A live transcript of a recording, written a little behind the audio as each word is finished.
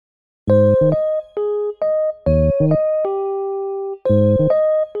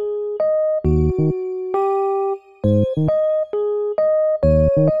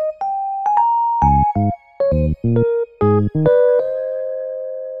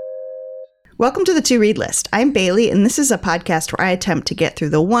Welcome to the To Read List. I'm Bailey, and this is a podcast where I attempt to get through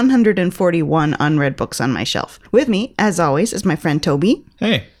the 141 unread books on my shelf. With me, as always, is my friend Toby.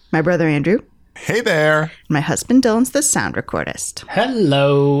 Hey. My brother Andrew. Hey there. And my husband Dylan's the sound recordist.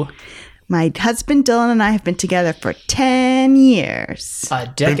 Hello. My husband Dylan and I have been together for 10 years. A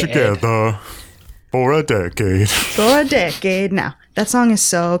decade. Been together for a decade. For a decade now. That song is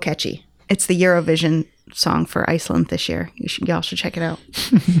so catchy. It's the Eurovision song for Iceland this year. Y'all should check it out.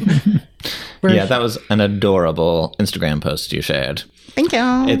 Yeah, that was an adorable Instagram post you shared. Thank you.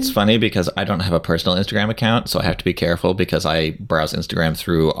 It's funny because I don't have a personal Instagram account, so I have to be careful because I browse Instagram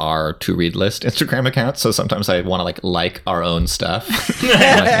through our To Read List Instagram account. So sometimes I want to like our own stuff.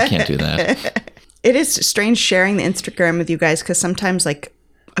 I can't do that. It is strange sharing the Instagram with you guys because sometimes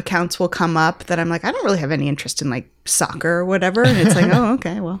accounts will come up that I'm like, I don't really have any interest in soccer or whatever. And it's like, oh,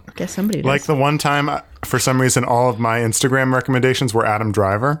 okay, well, I guess somebody does. Like the one time, for some reason, all of my Instagram recommendations were Adam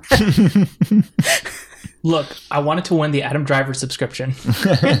Driver. Look, I wanted to win the Adam Driver subscription.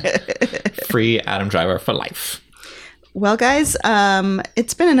 Free Adam Driver for life. Well, guys,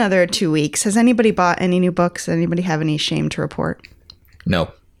 it's been another 2 weeks. Has anybody bought any new books? Anybody have any shame to report?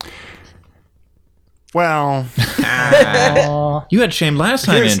 No. Well, You had shame last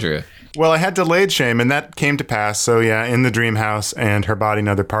time, Andrew. I had delayed shame, and that came to pass. So yeah, In the Dream House and Her Body and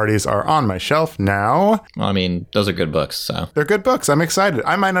Other Parties are on my shelf now. Well, I mean, those are good books, so. They're good books. I'm excited.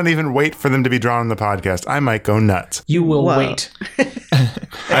 I might not even wait for them to be drawn on the podcast. I might go nuts. You will wait.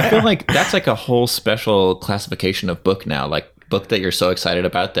 I feel like that's like a whole special classification of book now, like book that you're so excited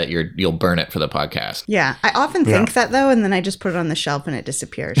about that you'll burn it for the podcast. Yeah, I often think that, though, and then I just put it on the shelf and it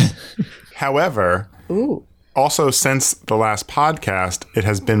disappears. However, also since the last podcast, it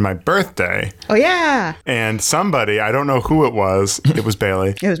has been my birthday. Oh, yeah. And somebody, I don't know who it was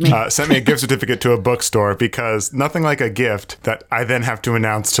Bailey. It was me. Sent me a gift certificate to a bookstore because nothing like a gift that I then have to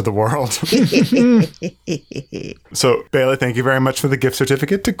announce to the world. So, Bailey, thank you very much for the gift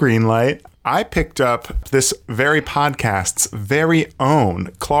certificate to Greenlight. I picked up this very podcast's very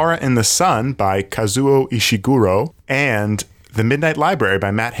own Clara in the Sun by Kazuo Ishiguro and The Midnight Library by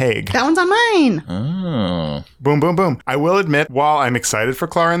Matt Haig. That one's on mine. Oh. Boom, boom, boom. I will admit, while I'm excited for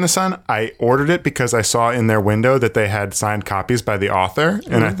Clara in the Sun, I ordered it because I saw in their window that they had signed copies by the author,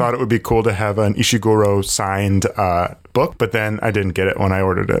 and I thought it would be cool to have an Ishiguro signed book, but then I didn't get it when I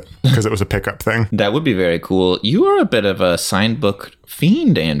ordered it because it was a pickup thing. That would be very cool. You are a bit of a signed book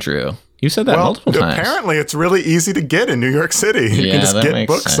fiend, Andrew. You said that multiple times. Apparently, it's really easy to get in New York City. You can just get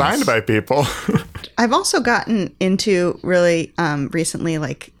books signed by people. I've also gotten into really recently,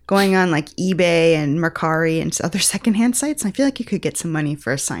 going on eBay and Mercari and other secondhand sites. And I feel like you could get some money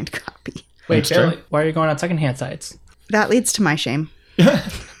for a signed copy. Wait, Bailey, why are you going on secondhand sites? That leads to my shame.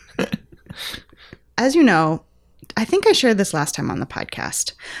 As you know, I think I shared this last time on the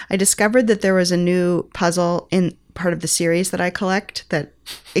podcast. I discovered that there was a new puzzle in part of the series that I collect that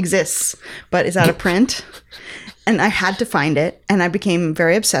exists, but is out of print. And I had to find it, and I became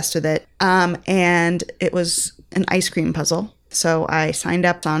very obsessed with it. And it was an ice cream puzzle. So I signed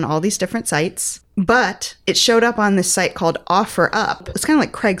up on all these different sites, but it showed up on this site called OfferUp. It's kind of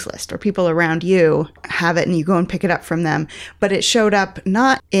like Craigslist, where people around you have it and you go and pick it up from them. But it showed up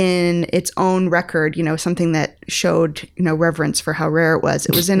not in its own record, something that showed, reverence for how rare it was.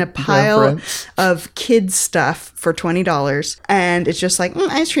 It was in a pile of kids' stuff for $20. And it's just like,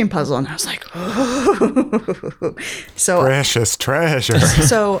 ice cream puzzle. And I was like, oh. So precious treasure.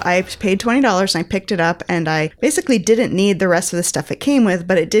 So I paid $20 and I picked it up, and I basically didn't need the rest of the stuff it came with,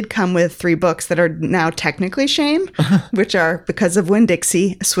 but it did come with 3 books that are now technically shame, which are Because of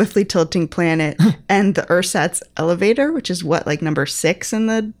Winn-Dixie, A Swiftly Tilting Planet, and the Ersatz Elevator, which is number 6 in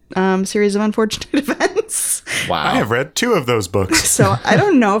the series of unfortunate events. Wow. I have read 2 of those books. So I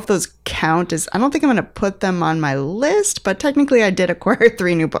don't know if those count I don't think I'm going to put them on my list, but technically I did acquire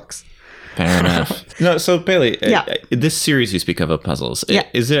 3 new books. Fair enough. No, so Bailey, this series you speak of puzzles,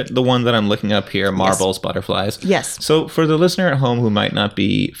 is it the one that I'm looking up here, Marbles, Butterflies? Yes. So for the listener at home who might not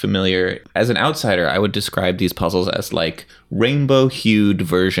be familiar, as an outsider, I would describe these puzzles as rainbow-hued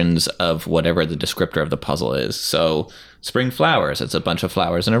versions of whatever the descriptor of the puzzle is. So spring flowers, it's a bunch of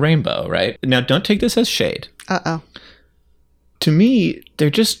flowers in a rainbow, right? Now, don't take this as shade. Uh-oh. To me, they're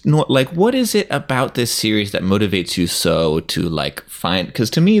just not what is it about this series that motivates you so to find, because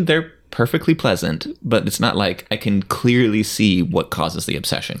to me, they're perfectly pleasant, but it's not I can clearly see what causes the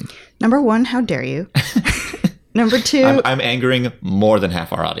obsession. Number 1, how dare you? Number 2, I'm angering more than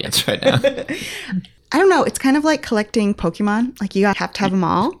half our audience right now. I don't know. It's kind of like collecting Pokemon. You have to have them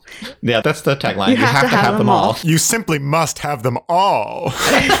all. Yeah, that's the tagline. You have to have them all. You simply must have them all.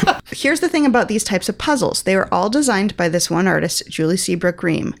 Here's the thing about these types of puzzles. They were all designed by this one artist, Julie Seabrook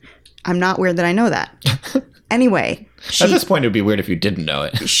Ream. I'm not weird that I know that. Anyway, At this point, it would be weird if you didn't know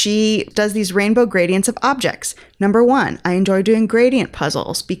it. she does these rainbow gradients of objects. Number 1, I enjoy doing gradient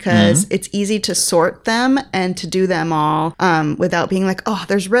puzzles because it's easy to sort them and to do them all without being like, oh,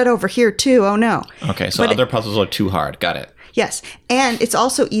 there's red over here too. Oh no. Okay, so other puzzles are too hard. Got it. Yes. And it's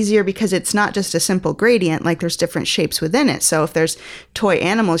also easier because it's not just a simple gradient, like there's different shapes within it. So if there's toy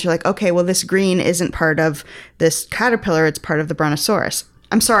animals, you're like, okay, well, this green isn't part of this caterpillar, it's part of the brontosaurus.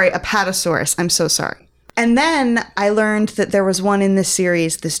 I'm sorry, Apatosaurus. I'm so sorry. And then I learned that there was one in this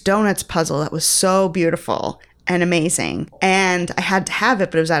series, this donuts puzzle that was so beautiful and amazing. And I had to have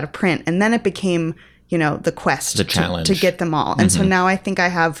it, but it was out of print. And then it became, the quest The challenge. to get them all. And so now I think I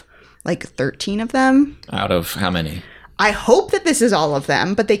have like 13 of them. Out of how many? I hope that this is all of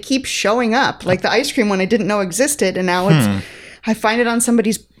them, but they keep showing up. Like the ice cream one I didn't know existed. And now I find it on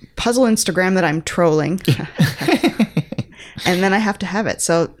somebody's puzzle Instagram that I'm trolling. And then I have to have it.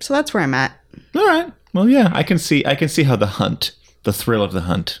 So that's where I'm at. All right. Well, yeah, I can see how the thrill of the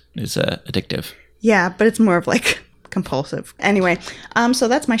hunt is addictive. Yeah, but it's more of like compulsive. Anyway, so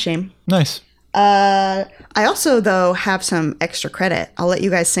that's my shame. Nice. I also, though, have some extra credit. I'll let you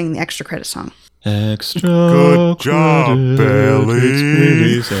guys sing the extra credit song. Extra Good job, credit,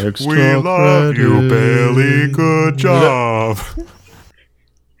 Bailey. it's extra We love you, credit. Bailey. Good job.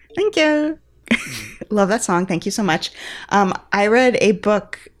 Thank you. Love that song. Thank you so much. I read a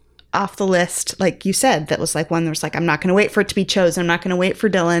book off the list, like you said, that was like one that was like, I'm not going to wait for it to be chosen. I'm not going to wait for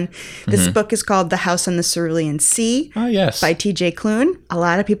Dylan. This book is called The House on the Cerulean Sea. Oh, yes. By TJ Klune. A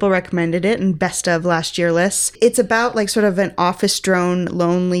lot of people recommended it in best of last year lists. It's about like sort of an office drone,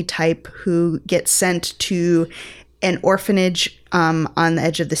 lonely type who gets sent to an orphanage on the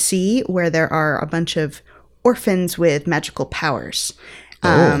edge of the sea where there are a bunch of orphans with magical powers.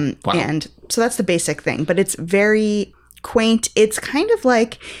 Wow. And so that's the basic thing, but it's very quaint. It's kind of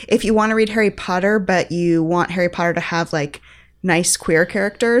like if you want to read Harry Potter, but you want Harry Potter to have like nice queer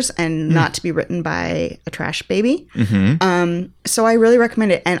characters and not to be written by a trash baby. So I really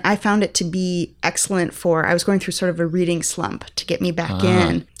recommend it. And I found it to be excellent I was going through sort of a reading slump to get me back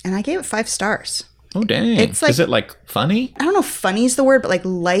in. And I gave it 5 stars. Oh, dang. It's like- is it like funny? I don't know if funny is the word, but like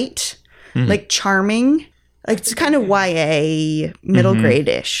light, like charming. Like it's kind of YA, middle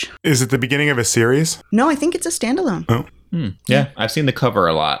grade-ish. Is it the beginning of a series? No, I think it's a standalone. Oh. Yeah, I've seen the cover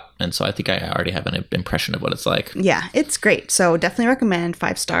a lot, and so I think I already have an impression of what it's like. Yeah, it's great. So definitely recommend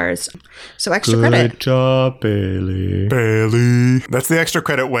 5 stars. So extra credit. job, Bailey. Bailey. That's the extra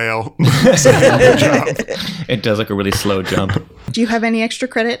credit whale. Good job. It does like a really slow jump. Do you have any extra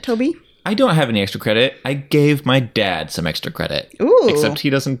credit, Toby? I don't have any extra credit. I gave my dad some extra credit. Ooh. Except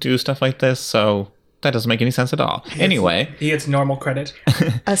he doesn't do stuff like this, so that doesn't make any sense at all. Anyway, He gets normal credit.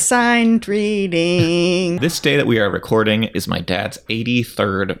 Assigned reading. this day that we are recording is my dad's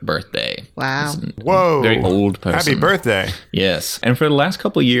 83rd birthday. Wow. He's a Whoa. very old person. Happy birthday. Yes. And for the last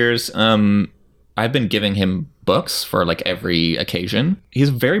couple of years, I've been giving him books for like every occasion. He's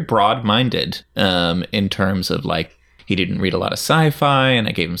very broad-minded in terms of like, he didn't read a lot of sci-fi, and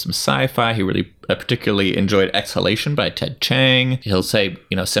I gave him some sci-fi. He really particularly enjoyed Exhalation by Ted Chiang. He'll say,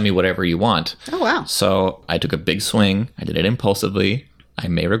 send me whatever you want. Oh, wow. So I took a big swing. I did it impulsively. I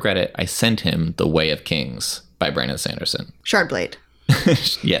may regret it. I sent him The Way of Kings by Brandon Sanderson. Shardblade.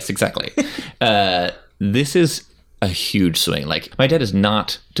 Yes, exactly. This is a huge swing. Like, my dad is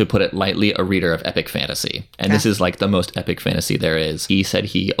not, to put it lightly, a reader of epic fantasy. And this is like the most epic fantasy there is. He said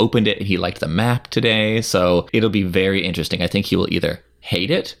he opened it and he liked the map today. So it'll be very interesting. I think he will either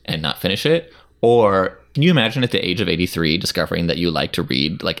hate it and not finish it, or can you imagine at the age of 83 discovering that you like to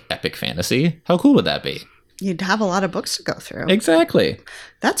read like epic fantasy? How cool would that be? You'd have a lot of books to go through. Exactly.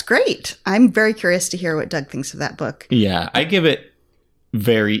 That's great. I'm very curious to hear what Doug thinks of that book. Yeah, I give it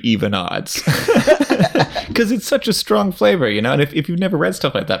very even odds. Because it's such a strong flavor, and if you've never read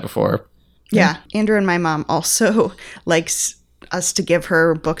stuff like that before. Yeah. Andrew and my mom also likes us to give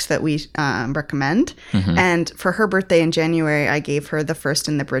her books that we recommend. And for her birthday in January, I gave her the first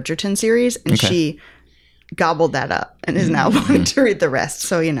in the Bridgerton series, and she gobbled that up and is now wanting to read the rest.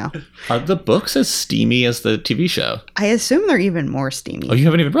 So, Are the books as steamy as the TV show? I assume they're even more steamy. Oh, you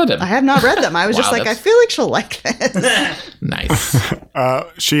haven't even read them? I have not read them. I was just Wow, like, I that's- feel like she'll like this. Nice.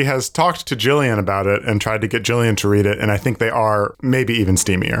 She has talked to Jillian about it and tried to get Jillian to read it, and I think they are maybe even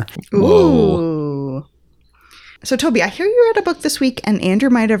steamier. Whoa. Ooh. So, Toby, I hear you read a book this week, and Andrew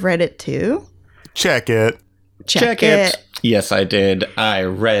might have read it too. Check it. Check it. Yes, I did. I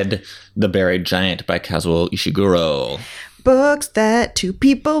read The Buried Giant by Kazuo Ishiguro. Books that two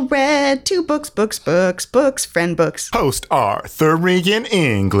people read. 2 books, friend books. Post-Arthurian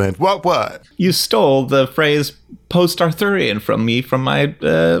England. What? You stole the phrase post-Arthurian from me from my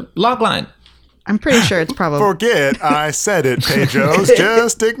logline. I'm pretty sure it's probably... Forget I said it, Pejos.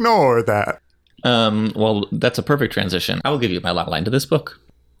 Just ignore that. Well, that's a perfect transition. I will give you my logline to this book.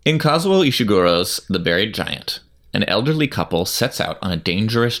 In Kazuo Ishiguro's The Buried Giant, an elderly couple sets out on a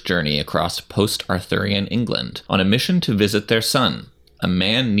dangerous journey across post-Arthurian England on a mission to visit their son, a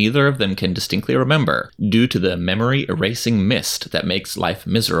man neither of them can distinctly remember due to the memory-erasing mist that makes life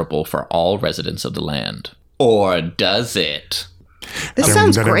miserable for all residents of the land. Or does it? This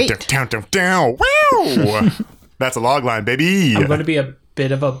sounds great. Wow. That's a logline, baby. I'm going to be a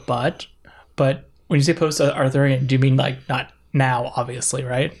bit of a but when you say post-Arthurian, do you mean like not now, obviously,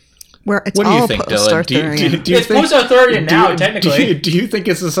 right? Where it's What do all you think, Dylan? post-Arthurian. Do you It's think- post-Arthurian now, technically. Do you think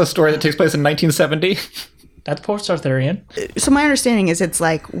this is a story that takes place in 1970? That's post-Arthurian. So my understanding is it's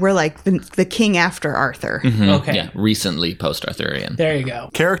like we're like the king after Arthur. Okay. Yeah, recently post-Arthurian. There you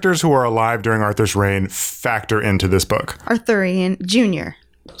go. Characters who are alive during Arthur's reign factor into this book. Arthurian Jr.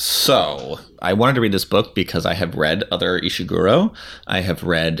 So, I wanted to read this book because I have read other Ishiguro. I have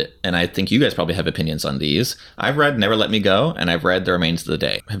read, and I think you guys probably have opinions on these. I've read Never Let Me Go, and I've read The Remains of the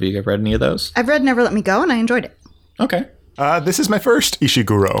Day. Have you read any of those? I've read Never Let Me Go and I enjoyed it. Okay. This is my first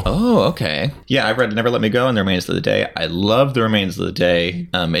Ishiguro. Oh, okay. Yeah, I've read Never Let Me Go and The Remains of the Day. I love The Remains of the Day.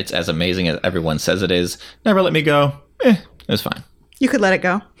 It's as amazing as everyone says it is. Never Let Me Go, it was fine. You could let it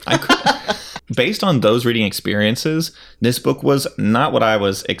go. I could. Based on those reading experiences, this book was not what I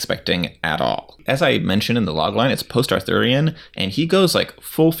was expecting at all. As I mentioned in the logline, it's post-Arthurian, and he goes like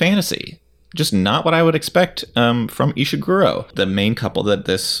full fantasy. Just not what I would expect from Ishiguro. The main couple that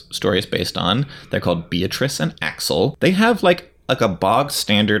this story is based on, they're called Beatrice and Axel. They have like a bog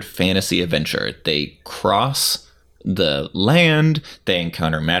standard fantasy adventure. They cross the land, they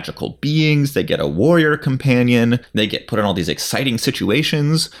encounter magical beings, they get a warrior companion, they get put in all these exciting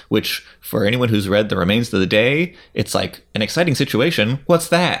situations, which for anyone who's read The Remains of the Day, it's like an exciting situation. What's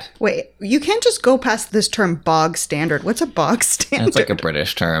that? Wait, you can't just go past this term bog standard. What's a bog standard? That's like a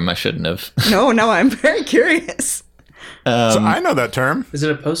British term. I shouldn't have. No, I'm very curious. So I know that term. Is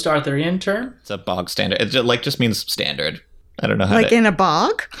it a post-Arthurian term? It's a bog standard. It just means standard. I don't know how Like to... in a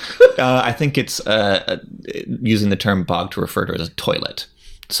bog? I think it's using the term bog to refer to it as a toilet.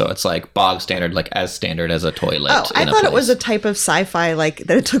 So it's like bog standard, like as standard as a toilet. Oh, I thought it was a type of sci-fi, like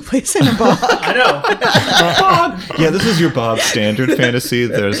that it took place in a bog. I know. Yeah, this is your bog standard fantasy.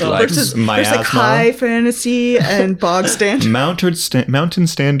 There's like There's miasma. like high fantasy and bog standard. Mountain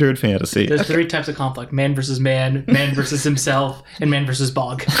standard fantasy. There's 3 types of conflict: man versus man versus himself, and man versus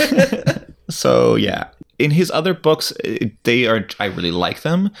bog. So yeah, in his other books, I really like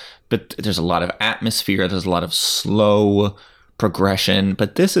them, but there's a lot of atmosphere. There's a lot of slow progression,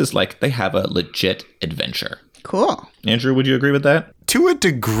 but this is like they have a legit adventure. Cool. Andrew, would you agree with that? To a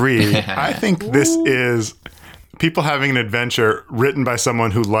degree, I think this is people having an adventure written by someone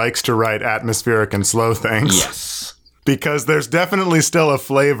who likes to write atmospheric and slow things. Yes. Because there's definitely still a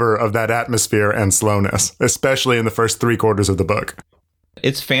flavor of that atmosphere and slowness, especially in the first 3/4 of the book.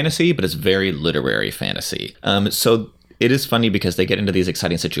 It's fantasy, but it's very literary fantasy. So it is funny because they get into these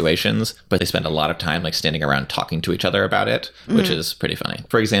exciting situations, but they spend a lot of time like standing around talking to each other about it, which is pretty funny.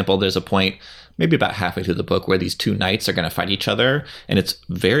 For example, there's a point maybe about halfway through the book where these 2 knights are going to fight each other, and it's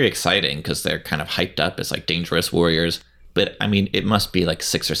very exciting because they're kind of hyped up as like dangerous warriors. But I mean, it must be like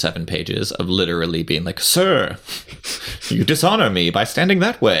 6 or 7 pages of literally being like, "Sir, you dishonor me by standing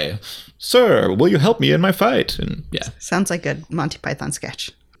that way. Sir, will you help me in my fight?" And yeah. Sounds like a Monty Python sketch.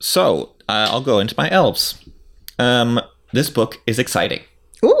 So I'll go into my elves. This book is exciting.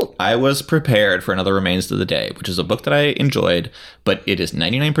 Ooh. I was prepared for another Remains of the Day, which is a book that I enjoyed, but it is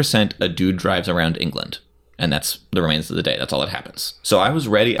 99% a dude drives around England. And that's The Remains of the Day. That's all that happens. So I was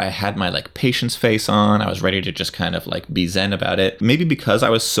ready. I had my like patience face on. I was ready to just kind of like be zen about it. Maybe because I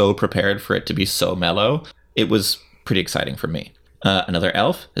was so prepared for it to be so mellow, it was pretty exciting for me. Another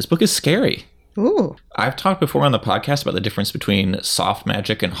elf. This book is scary. Ooh. I've talked before on the podcast about the difference between soft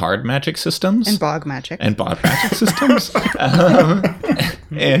magic and hard magic systems. And bog magic. And bog magic systems.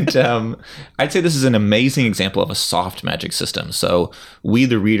 I'd say this is an amazing example of a soft magic system. So we,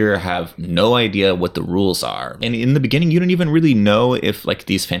 the reader, have no idea what the rules are. And in the beginning, you don't even really know if like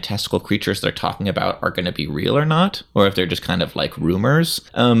these fantastical creatures they're talking about are going to be real or not, or if they're just kind of like rumors.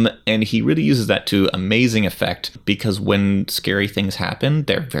 And he really uses that to amazing effect because when scary things happen,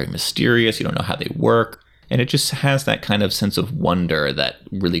 they're very mysterious. You don't know how they work. And it just has that kind of sense of wonder that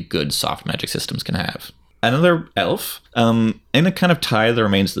really good soft magic systems can have. Another elf, in a kind of tie to the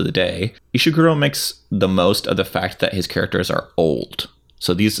remains of the day, Ishiguro makes the most of the fact that his characters are old.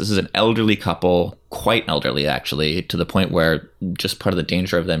 So this is an elderly couple, quite elderly actually, to the point where just part of the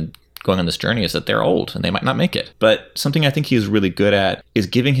danger of them going on this journey is that they're old and they might not make it. But something I think he's really good at is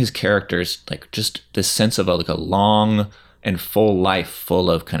giving his characters like just this sense of like a long and full life full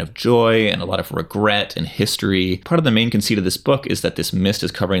of kind of joy and a lot of regret and history. Part of the main conceit of this book is that this mist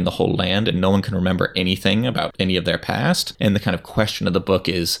is covering the whole land and no one can remember anything about any of their past. And the kind of question of the book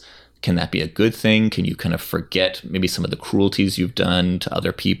is, can that be a good thing? Can you kind of forget maybe some of the cruelties you've done to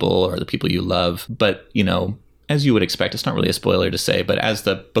other people or the people you love? But, you know, as you would expect, it's not really a spoiler to say, but as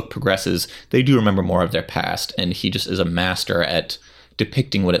the book progresses, they do remember more of their past. And he just is a master at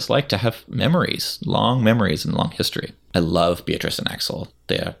depicting what it's like to have memories, long memories and long history. I love Beatrice and Axel.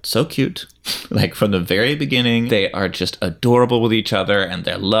 They are so cute. Like from the very beginning, they are just adorable with each other and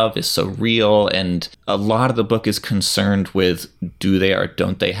their love is so real. And a lot of the book is concerned with do they or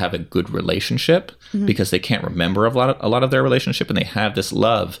don't they have a good relationship because they can't remember a lot of their relationship and they have this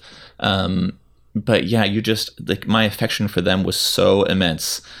love. But yeah, you just like my affection for them was so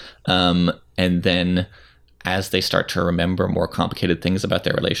immense. And then as they start to remember more complicated things about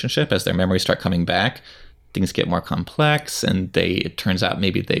their relationship, as their memories start coming back, things get more complex and it turns out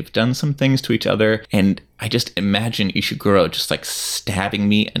maybe they've done some things to each other. And I just imagine Ishiguro just like stabbing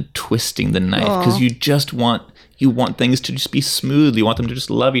me and twisting the knife because you want things to just be smooth. You want them to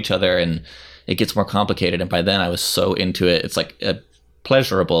just love each other and it gets more complicated. And by then I was so into it. It's like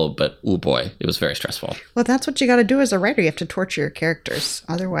pleasurable, but oh boy, it was very stressful. Well, that's what you got to do as a writer. You have to torture your characters.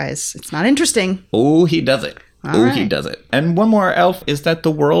 Otherwise, it's not interesting. Oh, he does it. He right. does it. And one more elf is that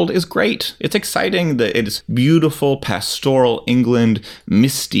the world is great. It's exciting. It's beautiful, pastoral England,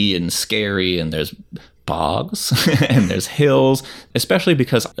 misty and scary, and there's bogs and there's hills, especially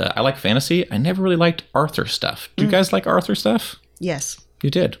because I like fantasy. I never really liked Arthur stuff. Do you guys like Arthur stuff? Yes. You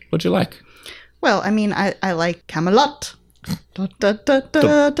did. What'd you like? Well, I mean, I like Camelot. Da, da, da,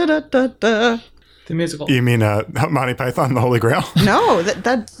 da, da, da, da. The musical. You mean Monty Python, the Holy Grail? No,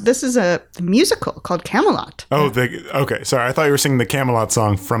 this is a musical called Camelot. Oh, okay. Sorry, I thought you were singing the Camelot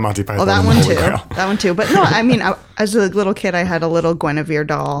song from Monty Python. Oh, that and one the Holy too. Grail. That one too. But no, I mean, as a little kid, I had a little Guinevere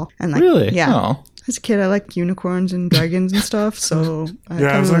doll, and like, Really? yeah. Oh. As a kid, I liked unicorns and dragons and stuff. So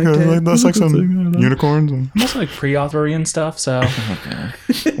Yeah, I was like, that's like some unicorns. And... I'm also like pre-Arthurian stuff, so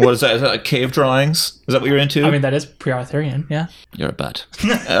What is that? Is that like cave drawings? Is that what you're into? I mean that is pre-Arthurian, yeah. You're a butt.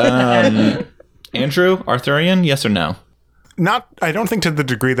 Andrew, Arthurian, yes or no? I don't think to the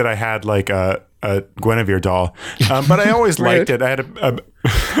degree that I had like a Guinevere doll, but I always liked it. I had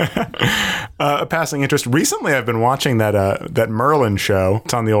a passing interest. Recently, I've been watching that Merlin show.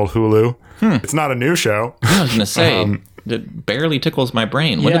 It's on the old Hulu. It's not a new show. I was going to say, it barely tickles my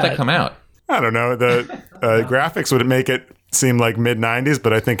brain. When did Yeah. that come out? I don't know. The graphics would make it seem like mid-90s,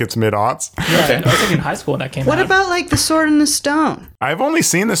 but I think it's mid-aughts. Yeah, I was like in high school when that came What out. about like the Sword and the Stone? I've only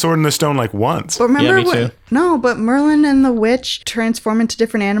seen The Sword in the Stone like once. But remember me too. No, but Merlin and the witch transform into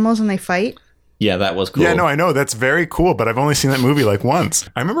different animals and they fight. Yeah, that was cool. Yeah, no, I know. That's very cool, but I've only seen that movie like once.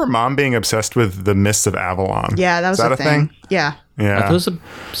 I remember Mom being obsessed with The Mists of Avalon. Yeah, that was Is that a thing. Yeah. Yeah. Are those a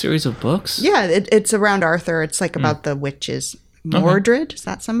series of books? Yeah, it's around Arthur. It's like about the witches. Mordred, is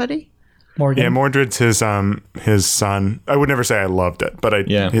that somebody? Morgan. Yeah, Mordred's his son. I would never say I loved it, but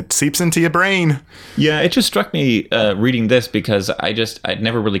it seeps into your brain. Yeah, it just struck me reading this because I'd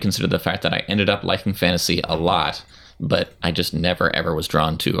never really considered the fact that I ended up liking fantasy a lot, but I just never ever was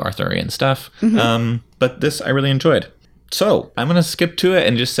drawn to Arthurian stuff. But this I really enjoyed. So I'm going to skip to it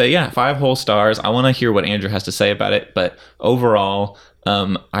and just say, 5 whole stars. I want to hear what Andrew has to say about it. But overall,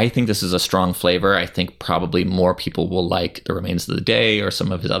 I think this is a strong flavor. I think probably more people will like The Remains of the Day or some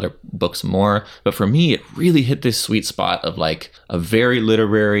of his other books more. But for me, it really hit this sweet spot of like a very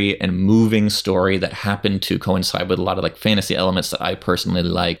literary and moving story that happened to coincide with a lot of like fantasy elements that I personally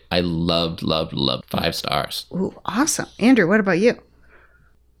like. I loved. 5 stars. Ooh, awesome. Andrew, what about you?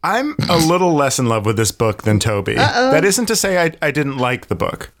 I'm a little less in love with this book than Toby. That isn't to say I didn't like the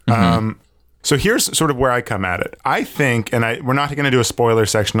book. So here's sort of where I come at it. I think, and we're not going to do a spoiler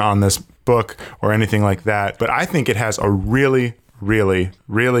section on this book or anything like that, but I think it has a really, really,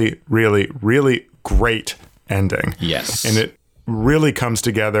 really, really, really great ending. Yes. And it really comes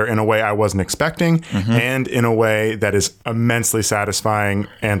together in a way I wasn't expecting and in a way that is immensely satisfying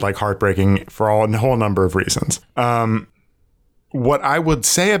and like heartbreaking for a whole number of reasons. What I would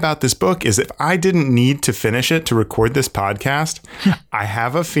say about this book is if I didn't need to finish it to record this podcast, I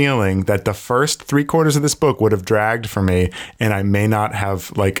have a feeling that the first 3/4 of this book would have dragged for me and I may not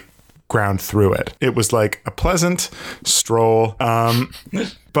have like ground through it. It was like a pleasant stroll.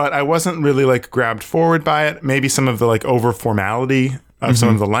 But I wasn't really like grabbed forward by it. Maybe some of the like over formality of some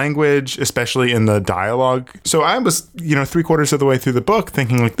of the language, especially in the dialogue. So I was, 3/4 of the way through the book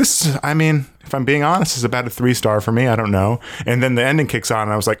thinking like, if I'm being honest, it's about a 3-star for me. I don't know. And then the ending kicks on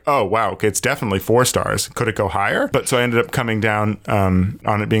and I was like, oh, wow, okay, it's definitely 4 stars. Could it go higher? But so I ended up coming down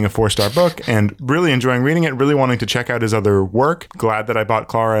on it being a 4-star book and really enjoying reading it, really wanting to check out his other work. Glad that I bought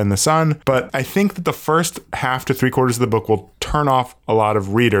Clara and the Sun. But I think that the first half to 3/4 of the book will turn off a lot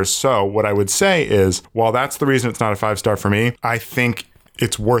of readers. So what I would say is, while that's the reason it's not a 5-star for me, I think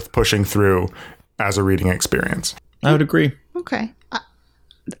it's worth pushing through as a reading experience. I would agree. Okay.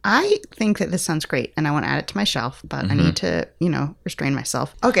 I think that this sounds great and I want to add it to my shelf, but I need to, restrain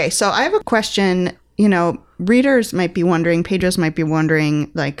myself. Okay, so I have a question. Readers might be wondering, Pedros might be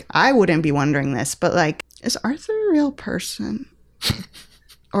wondering, like, I wouldn't be wondering this, but like, is Arthur a real person?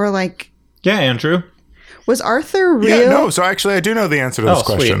 Or like... Yeah, Andrew. Was Arthur real? Yeah, no. So actually, I do know the answer to this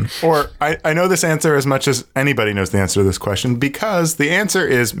question. Sweet. Or I know this answer as much as anybody knows the answer to this question because the answer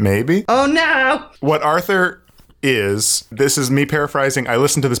is maybe. Oh, no. What Arthur is, this is me paraphrasing. I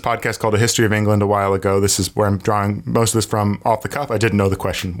listened to this podcast called A History of England a while ago. This is where I'm drawing most of this from off the cuff. I didn't know the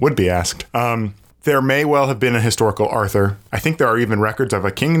question would be asked. There may well have been a historical Arthur. I think there are even records of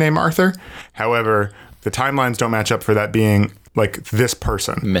a king named Arthur. However, the timelines don't match up for that being like this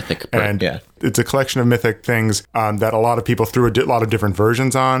person. Mythic. And yeah. It's a collection of mythic things that a lot of people threw a lot of different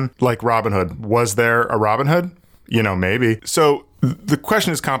versions on, like Robin Hood. Was there a Robin Hood? Maybe. So the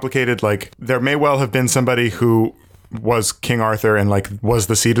question is complicated. Like, there may well have been somebody who was King Arthur and like was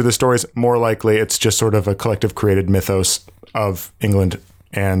the seed of the stories. More likely, it's just sort of a collective created mythos of England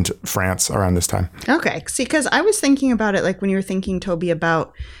and France around this time. Okay. See, because I was thinking about it, like when you were thinking, Toby,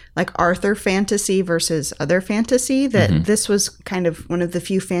 about like Arthur fantasy versus other fantasy, that this was kind of one of the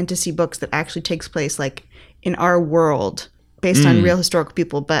few fantasy books that actually takes place like in our world based on real historical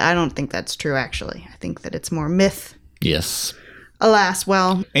people. But I don't think that's true, actually. I think that it's more myth. Yes. Alas,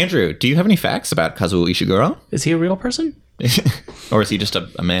 well. Andrew, do you have any facts about Kazuo Ishiguro? Is he a real person? Or is he just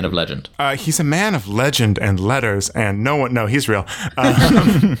a man of legend? He's a man of legend and letters, and no, he's real.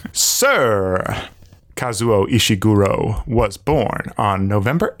 Sir Kazuo Ishiguro was born on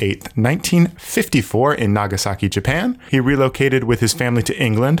November 8th, 1954 in Nagasaki, Japan. He relocated with his family to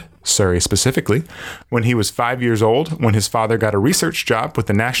England, Surrey specifically, when he was 5 years old, when his father got a research job with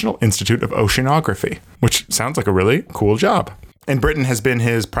the National Institute of Oceanography, which sounds like a really cool job. And Britain has been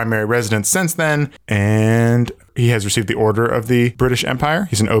his primary residence since then, and he has received the Order of the British Empire.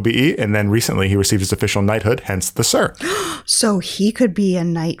 He's an OBE, and then recently he received his official knighthood, hence the Sir. So he could be a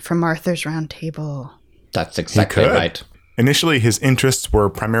knight from Arthur's Round Table. That's exactly right. Initially, his interests were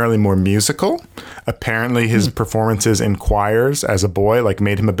primarily more musical. Apparently, his performances in choirs as a boy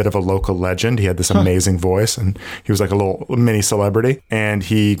made him a bit of a local legend. He had this amazing voice, and he was like a little mini celebrity. And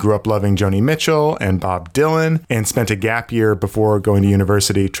he grew up loving Joni Mitchell and Bob Dylan, and spent a gap year before going to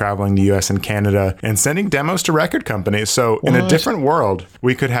university, traveling the U.S. and Canada, and sending demos to record companies. So in a different world,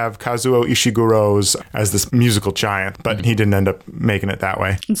 we could have Kazuo Ishiguro's as this musical giant, but he didn't end up making it that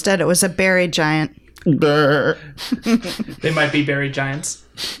way. Instead, it was a buried giant. They might be buried giants.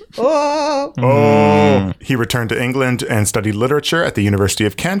 Oh. He returned to England and studied literature at the University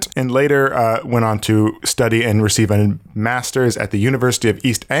of Kent, and later went on to study and receive a master's at the University of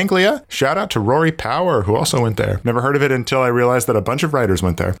East Anglia. Shout out to Rory Power, who also went there. Never heard of it until I realized that a bunch of writers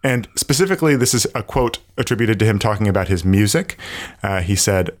went there. And specifically, this is a quote attributed to him talking about his music. He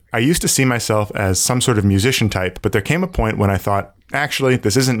said, "I used to see myself as some sort of musician type, but there came a point when I thought, actually,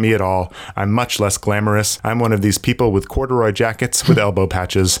 this isn't me at all. I'm much less glamorous. I'm one of these people with corduroy jackets with elbow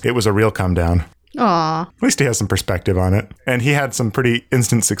patches. It was a real come down." Aw. At least he has some perspective on it. And he had some pretty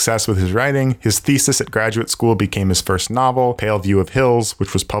instant success with his writing. His thesis at graduate school became his first novel, Pale View of Hills,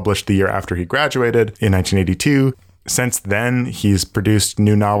 which was published the year after he graduated in 1982. Since then, he's produced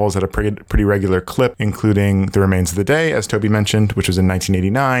new novels at a pretty regular clip, including The Remains of the Day, as Toby mentioned, which was in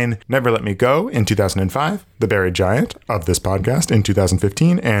 1989, Never Let Me Go in 2005, The Buried Giant of this podcast in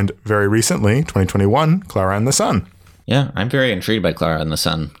 2015, and very recently, 2021, Clara and the Sun. Yeah, I'm very intrigued by Clara and the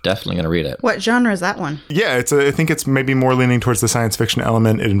Sun. Definitely going to read it. What genre is that one? Yeah, I think it's maybe more leaning towards the science fiction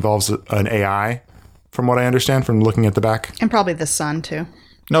element. It involves an AI, from what I understand from looking at the back. And probably the sun, too.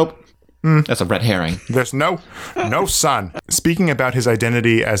 Nope. That's a red herring. There's no son. Speaking about his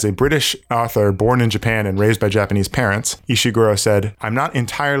identity as a British author born in Japan and raised by Japanese parents, Ishiguro said, "I'm not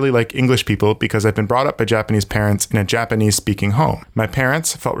entirely like English people because I've been brought up by Japanese parents in a Japanese-speaking home. My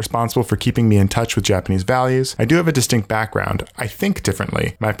parents felt responsible for keeping me in touch with Japanese values. I do have a distinct background. I think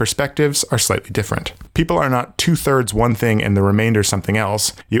differently. My perspectives are slightly different. People are not 2/3 one thing and the remainder something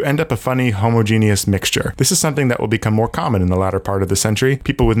else. You end up a funny, homogeneous mixture. This is something that will become more common in the latter part of the century.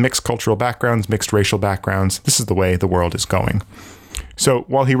 People with mixed cultural backgrounds, mixed racial backgrounds. This is the way the world is going." So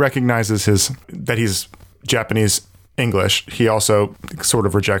while he recognizes that he's Japanese English, he also sort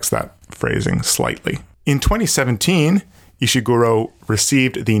of rejects that phrasing slightly. In 2017, Ishiguro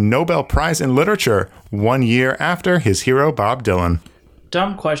received the Nobel Prize in Literature 1 year after his hero Bob Dylan.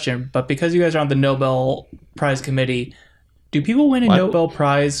 Dumb question, but because you guys are on the Nobel Prize committee, do people win a Nobel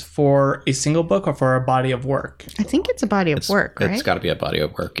Prize for a single book or for a body of work? I think it's a body of work, right? It's got to be a body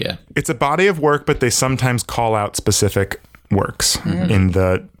of work, yeah. It's a body of work, but they sometimes call out specific works in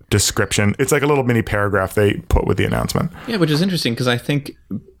the description. It's like a little mini paragraph they put with the announcement. Yeah, which is interesting because I think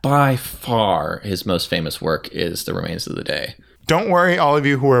by far his most famous work is The Remains of the Day. Don't worry, all of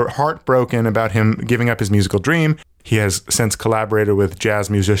you who are heartbroken about him giving up his musical dream. He has since collaborated with jazz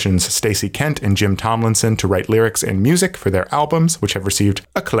musicians Stacey Kent and Jim Tomlinson to write lyrics and music for their albums, which have received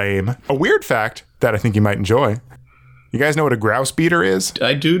acclaim. A weird fact that I think you might enjoy. You guys know what a grouse beater is?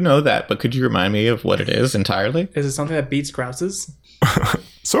 I do know that, but could you remind me of what it is entirely? Is it something that beats grouses?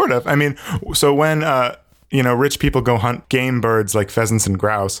 Sort of. I mean, so when rich people go hunt game birds like pheasants and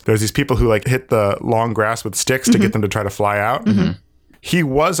grouse, there's these people who like hit the long grass with sticks to get them to try to fly out. He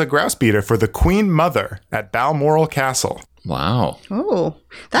was a grouse beater for the Queen Mother at Balmoral Castle. Wow. Oh,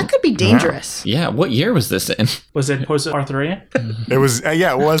 that could be dangerous. Yeah, what year was this in? Was it post-Arthurian? It was,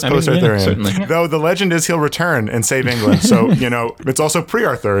 it was post-Arthurian. Yeah, certainly. Though the legend is he'll return and save England. So, it's also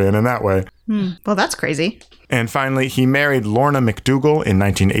pre-Arthurian in that way. Well, that's crazy. And finally, he married Lorna McDougall in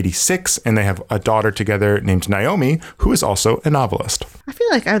 1986, and they have a daughter together named Naomi, who is also a novelist. I feel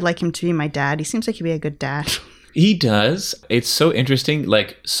like I would like him to be my dad. He seems like he'd be a good dad. He does. It's so interesting.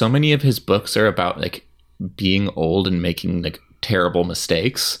 Like, so many of his books are about, like, being old and making, like, terrible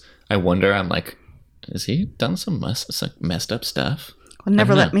mistakes. I wonder, I'm like, has he done some messed up stuff? Well,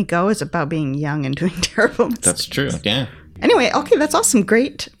 Never Let Me Go is about being young and doing terrible mistakes. That's true, yeah. Anyway, okay, that's awesome.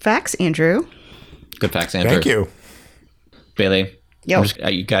 Great facts, Andrew. Good facts, Andrew. Thank you. Bailey, Yo.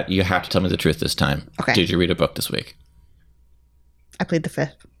 you have to tell me the truth this time. Okay. Did you read a book this week? I plead the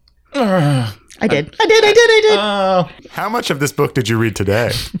fifth. I did. Oh. How much of this book did you read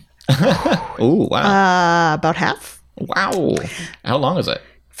today? Oh, wow. About half. Wow. How long is it?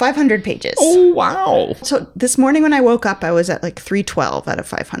 500 pages. Oh, wow. So this morning when I woke up, I was at like 312 out of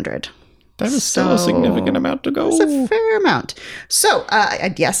 500. That is still a significant amount to go. It's a fair amount. So,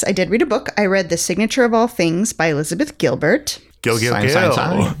 yes, I did read a book. I read The Signature of All Things by Elizabeth Gilbert. Gil.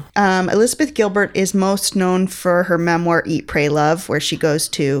 Elizabeth Gilbert is most known for her memoir, Eat, Pray, Love, where she goes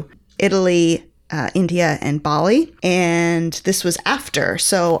to Italy, India, and Bali. And this was after.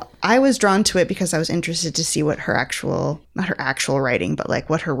 So I was drawn to it because I was interested to see what her not her actual writing, but like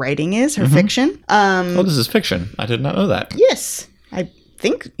what her writing is, her fiction. Oh, this is fiction. I did not know that. Yes, I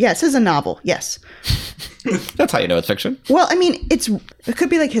think, yes, it's a novel. Yes. That's how you know it's fiction. Well, I mean, it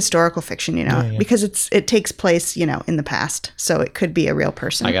could be like historical fiction, because it takes place, in the past. So it could be a real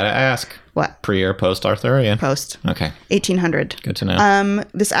person. I gotta ask. What? Pre or post Arthurian? Post. Okay. 1800. Good to know.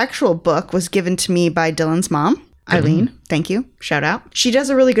 This actual book was given to me by Dylan's mom, Eileen. Thank you. Shout out. She does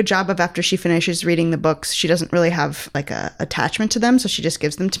a really good job of, after she finishes reading the books, she doesn't really have like a attachment to them, so she just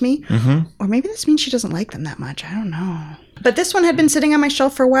gives them to me. Or maybe this means she doesn't like them that much. I don't know. But this one had been sitting on my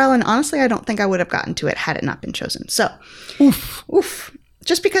shelf for a while, and honestly, I don't think I would have gotten to it had it not been chosen. So, oof.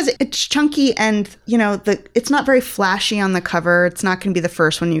 Just because it's chunky and, it's not very flashy on the cover. It's not going to be the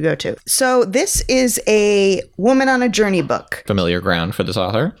first one you go to. So this is a woman on a journey book. Familiar ground for this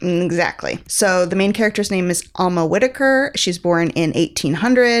author. Exactly. So the main character's name is Alma Whitaker. She's born in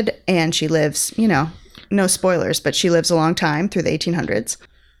 1800, and she lives, no spoilers, but she lives a long time through the 1800s.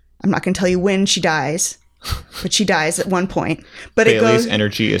 I'm not going to tell you when she dies. But she dies at one point. But Bailey's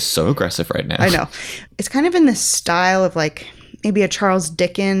energy is so aggressive right now. I know. It's kind of in the style of like maybe a Charles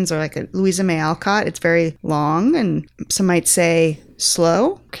Dickens or like a Louisa May Alcott. It's very long, and some might say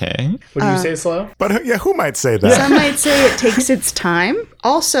slow. Okay. Would you say slow? But yeah, who might say that? Some might say it takes its time.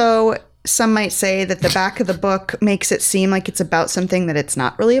 Also, some might say that the back of the book makes it seem like it's about something that it's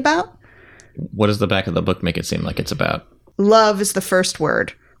not really about. What does the back of the book make it seem like it's about? Love is the first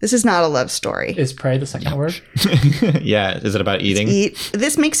word. This is not a love story. Is pray the second word? Yeah. Is it about eating?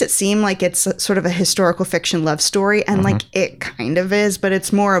 This makes it seem like it's sort of a historical fiction love story, and like it kind of is, but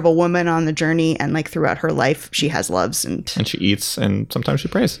it's more of a woman on the journey, and like throughout her life, she has loves and And she eats, and sometimes she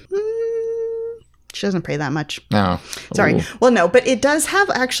prays. she doesn't pray that much. No. Sorry. Ooh. Well, no, but it does have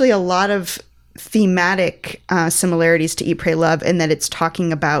actually a lot of thematic similarities to Eat, Pray, Love in that it's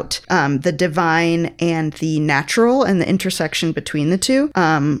talking about the divine and the natural and the intersection between the two,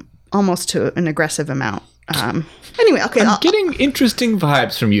 almost to an aggressive amount. Anyway, okay. I'm getting interesting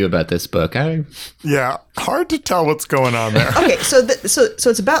vibes from you about this book. Yeah, hard to tell what's going on there. Okay, so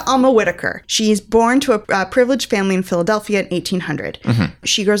it's about Alma Whitaker. She's born to a privileged family in Philadelphia in 1800.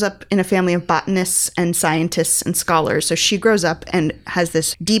 She grows up in a family of botanists and scientists and scholars. So she grows up and has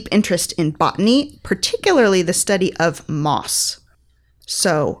this deep interest in botany, particularly the study of moss.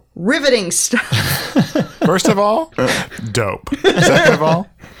 So, riveting stuff. First of all, dope. Second of all,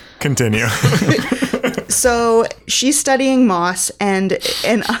 continue. So she's studying moss, and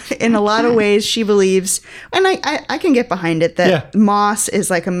in a lot of ways she believes, and I can get behind it, that moss is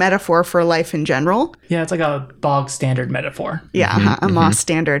like a metaphor for life in general. Yeah, it's like a bog standard metaphor. Yeah, a moss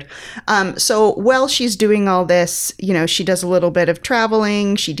standard. So while she's doing all this, she does a little bit of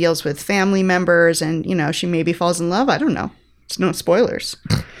traveling, she deals with family members, and, she maybe falls in love. I don't know. It's no spoilers.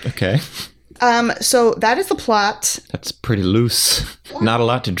 Okay. So that is the plot. That's pretty loose. Not a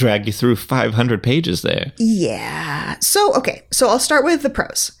lot to drag you through 500 pages there. Yeah. So, okay. So I'll start with the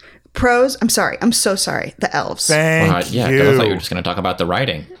prose. I'm so sorry. The elves. Thank Yeah, you. 'cause I thought you were just going to talk about the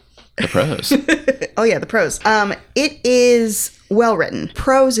writing. The prose. Oh, yeah, the prose. It is well written.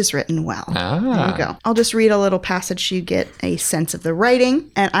 Prose is written well. Ah. There you go. I'll just read a little passage so you get a sense of the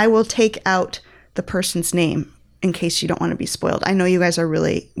writing, and I will take out the person's name in case you don't want to be spoiled. I know you guys are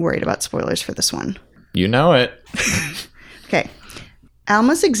really worried about spoilers for this one. You know it. Okay.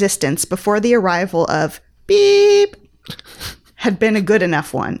 Alma's existence before the arrival of Beep had been a good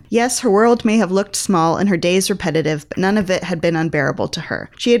enough one. Yes, her world may have looked small and her days repetitive, but none of it had been unbearable to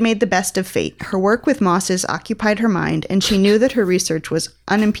her. She had made the best of fate. Her work with mosses occupied her mind, and she knew that her research was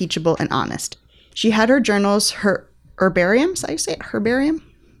unimpeachable and honest. She had her journals, her herbariums, I say it, herbarium?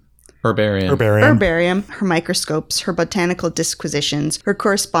 Herbarium, her microscopes, her botanical disquisitions, her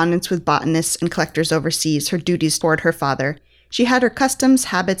correspondence with botanists and collectors overseas, her duties toward her father. She had her customs,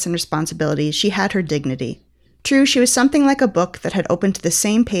 habits, and responsibilities. She had her dignity. True, she was something like a book that had opened to the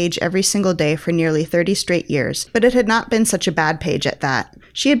same page every single day for nearly 30 straight years, but it had not been such a bad page at that.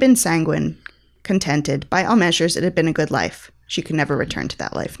 She had been sanguine, contented. By all measures, it had been a good life. She could never return to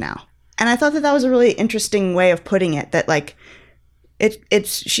that life now. And I thought that was a really interesting way of putting it, that like,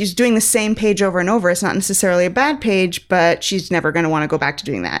 she's doing the same page over and over. It's not necessarily a bad page, but she's never going to want to go back to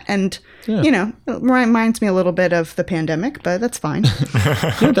doing that. And, it reminds me a little bit of the pandemic, but that's fine.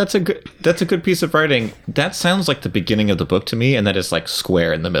 Yeah, that's a good piece of writing. That sounds like the beginning of the book to me, and that is like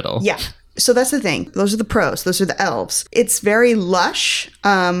square in the middle. Yeah. So that's the thing. Those are the pros. Those are the elves. It's very lush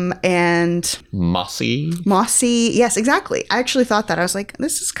and mossy. Yes, exactly. I actually thought that. I was like,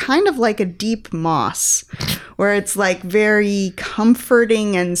 this is kind of like a deep moss where it's like very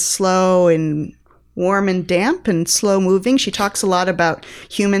comforting and slow and warm and damp and slow moving. She talks a lot about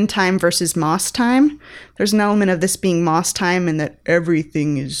human time versus moss time. There's an element of this being moss time and that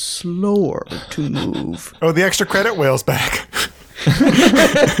everything is slower to move. Oh, the extra credit whale's back.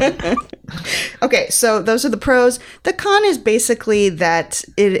 Okay, so those are the pros. The con is basically that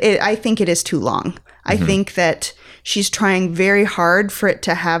I think it is too long. I think that she's trying very hard for it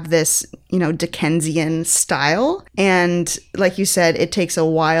to have this, Dickensian style. And like you said, it takes a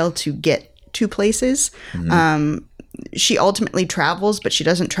while to get to places. She ultimately travels, but she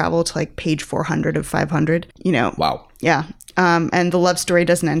doesn't travel to like page 400 of 500, Wow. Yeah. And the love story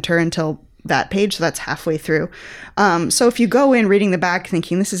doesn't enter until that page, so that's halfway through. So if you go in reading the back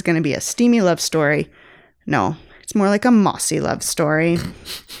thinking this is going to be a steamy love story, no, it's more like a mossy love story.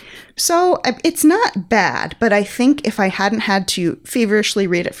 So it's not bad, but I think if I hadn't had to feverishly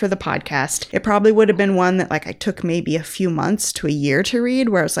read it for the podcast, it probably would have been one that like I took maybe a few months to a year to read,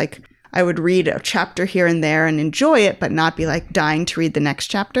 where it's like I would read a chapter here and there and enjoy it, but not be like dying to read the next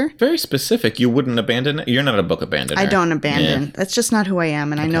chapter. Very specific. You wouldn't abandon it? You're not a book abandoner. I don't abandon. Yeah. That's just not who I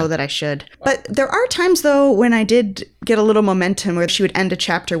am, and I know that I should. But there are times, though, when I did get a little momentum where she would end a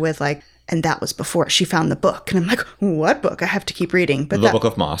chapter with like, and that was before she found the book. And I'm like, what book? I have to keep reading. But the Book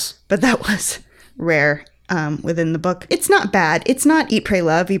of Moss. But that was rare. within the book. It's not bad. It's not Eat, Pray,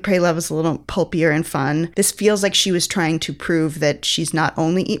 Love. Eat, Pray, Love is a little pulpier and fun. This feels like she was trying to prove that she's not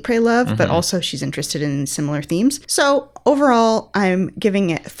only Eat, Pray, Love, but also she's interested in similar themes. So overall, I'm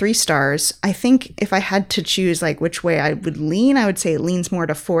giving it 3 stars. I think if I had to choose like which way I would lean, I would say it leans more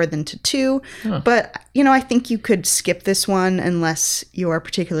to 4 than to 2. But, I think you could skip this one unless you are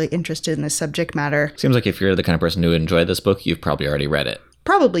particularly interested in the subject matter. Seems like if you're the kind of person who enjoyed this book, you've probably already read it.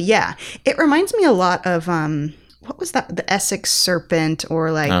 Probably, yeah. It reminds me a lot of, what was that? The Essex Serpent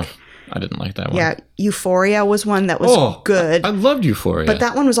or like... Oh, I didn't like that one. Yeah, Euphoria was one that was good. I loved Euphoria. But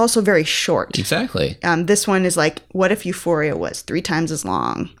that one was also very short. Exactly. This one is like, what if Euphoria was 3 times as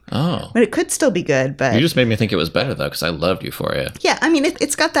long? Oh. But it could still be good, but... You just made me think it was better, though, because I loved Euphoria. Yeah, I mean,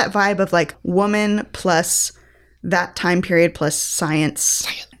 it's got that vibe of like woman plus that time period plus science.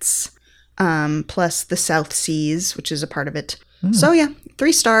 Plus the South Seas, which is a part of it. So yeah,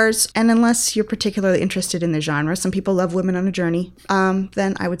 3 stars. And unless you're particularly interested in the genre, some people love women on a journey,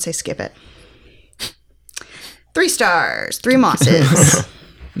 then I would say skip it. 3 stars, 3 mosses.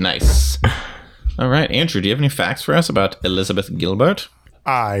 Nice. All right, Andrew, do you have any facts for us about Elizabeth Gilbert?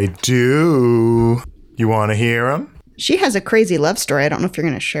 I do. You want to hear them? She has a crazy love story. I don't know if you're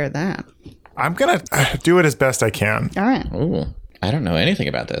going to share that. I'm going to do it as best I can. All right. Ooh, I don't know anything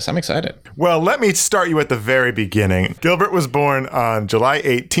about this. I'm excited. Well, let me start you at the very beginning. Gilbert was born on July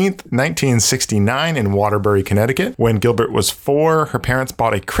 18th, 1969 in Waterbury, Connecticut. When Gilbert was 4, her parents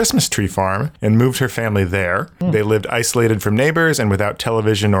bought a Christmas tree farm and moved her family there. They lived isolated from neighbors and without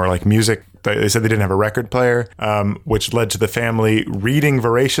television or like music. They said they didn't have a record player, which led to the family reading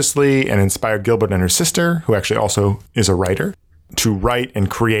voraciously and inspired Gilbert and her sister, who actually also is a writer, to write and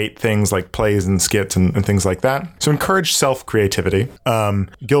create things like plays and skits and things like that. So encourage self-creativity.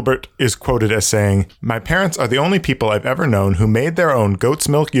 Gilbert is quoted as saying, "My parents are the only people I've ever known who made their own goat's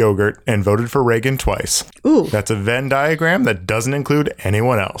milk yogurt and voted for Reagan twice." Ooh. That's a Venn diagram that doesn't include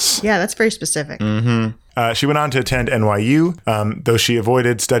anyone else. Yeah, that's very specific. She went on to attend NYU, though she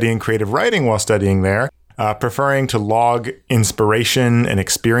avoided studying creative writing while studying there, preferring to log inspiration and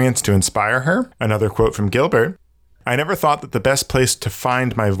experience to inspire her. Another quote from Gilbert, "I never thought that the best place to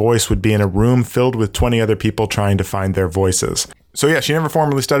find my voice would be in a room filled with 20 other people trying to find their voices." So yeah, she never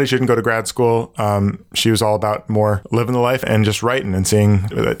formally studied. She didn't go to grad school. She was all about more living the life and just writing and seeing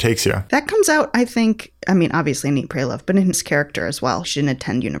where that takes you. That comes out, I think, obviously in Eat, Pray, Love, but in his character as well. She didn't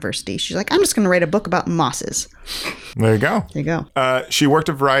attend university. She's like, I'm just going to write a book about mosses. There you go. There you go. She worked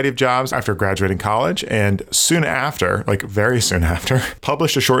a variety of jobs after graduating college, and soon after, like very soon after,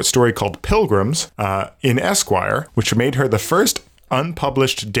 published a short story called Pilgrims in Esquire, which made her the first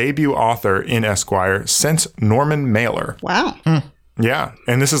unpublished debut author in Esquire since Norman Mailer. Wow. Yeah.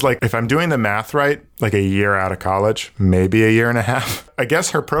 And this is like, if I'm doing the math right, like a year out of college, maybe a year and a half. I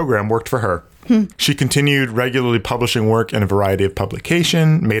guess her program worked for her. She continued regularly publishing work in a variety of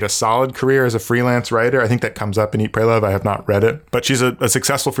publication, made a solid career as a freelance writer. I think that comes up in Eat, Pray, Love. I have not read it, but she's a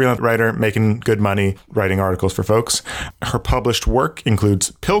successful freelance writer, making good money, writing articles for folks. Her published work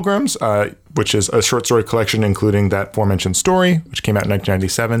includes Pilgrims, which is a short story collection including that aforementioned story, which came out in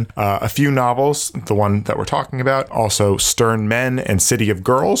 1997. A few novels, the one that we're talking about, also Stern Men and City of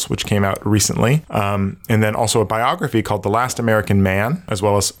Girls, which came out recently. And then also a biography called The Last American Man, as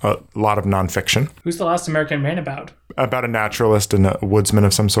well as a lot of nonfiction. Who's The Last American Man about? About a naturalist and a woodsman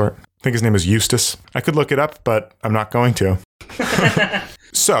of some sort. I think his name is Eustace. I could look it up, but I'm not going to.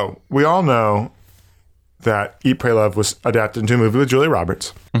 So, we all know that Eat, Pray, Love was adapted into a movie with Julia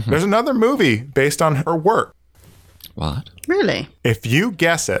Roberts. There's another movie based on her work. What? Really? If you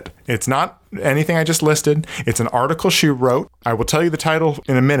guess it, it's not anything I just listed. It's an article she wrote. I will tell you the title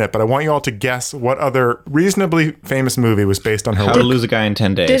in a minute, but I want you all to guess what other reasonably famous movie was based on her How work. to Lose a Guy in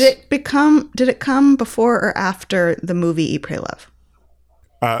 10 Days. Did it come before or after the movie Eat, Pray, Love?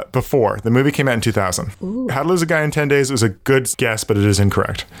 Before. The movie came out in 2000. Ooh. How to Lose a Guy in 10 Days was a good guess, but it is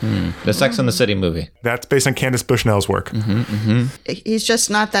incorrect. The Sex and the City movie. That's based on Candace Bushnell's work. He's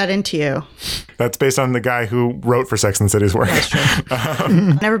just not that into you. That's based on the guy who wrote for Sex and the City's work. That's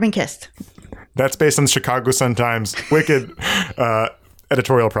true. Never been kissed. That's based on the Chicago Sun-Times wicked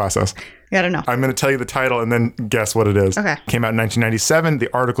editorial process. I don't know. I'm going to tell you the title and then guess what it is. Okay. Came out in 1997. The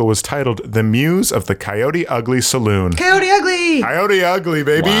article was titled The Muse of the Coyote Ugly Saloon. Coyote Ugly! Coyote Ugly,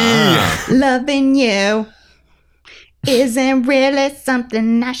 baby! Wow. Loving you isn't really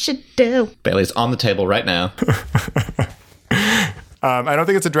something I should do. Bailey's on the table right now. I don't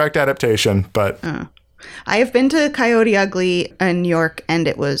think it's a direct adaptation, but I have been to Coyote Ugly in New York, and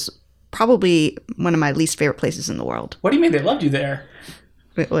it was probably one of my least favorite places in the world. What do you mean they loved you there?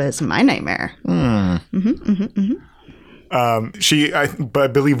 It was my nightmare. She, I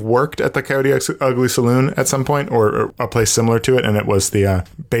believe, worked at the Coyote Ugly Saloon at some point, or a place similar to it, and it was the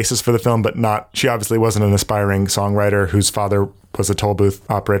basis for the film, but not. She obviously wasn't an aspiring songwriter whose father was a toll booth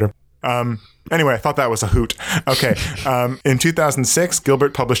operator. Anyway, I thought that was a hoot. Okay. In 2006,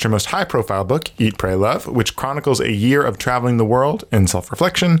 Gilbert published her most high-profile book, Eat, Pray, Love, which chronicles a year of traveling the world and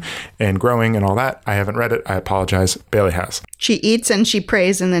self-reflection and growing and all that. I haven't read it. I apologize. Bailey has. She eats and she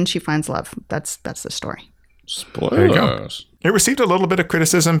prays and then she finds love. That's the story. Spoilers. There you go. It received a little bit of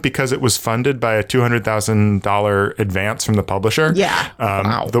criticism because it was funded by a $200,000 advance from the publisher. Yeah.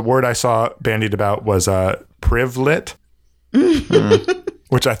 Wow. The word I saw bandied about was privlit.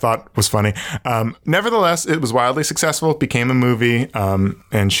 Which I thought was funny. Nevertheless, it was wildly successful, became a movie,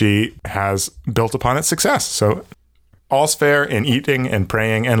 and she has built upon its success. So all's fair in eating and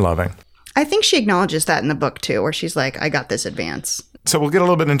praying and loving. I think she acknowledges that in the book, too, where she's like, I got this advance. So we'll get a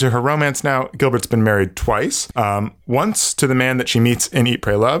little bit into her romance now. Gilbert's been married twice. Once to the man that she meets in Eat,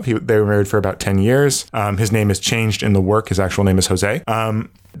 Pray, Love. They were married for about 10 years. His name is changed in the work. His actual name is Jose.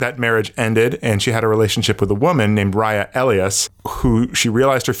 That marriage ended, and she had a relationship with a woman named Raya Elias, who she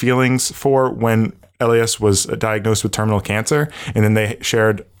realized her feelings for when Elias was diagnosed with terminal cancer. And then they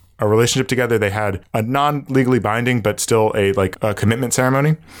shared a relationship together. They had a non-legally binding, but still a commitment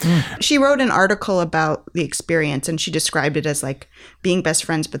ceremony. She wrote an article about the experience, and she described it as like being best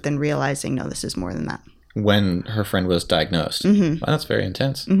friends, but then realizing, no, this is more than that. When her friend was diagnosed. Well, that's very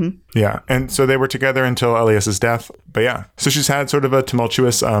intense. Yeah. And so they were together until Elias's death. But yeah, so she's had sort of a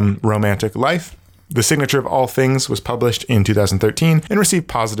tumultuous romantic life. The Signature of All Things was published in 2013 and received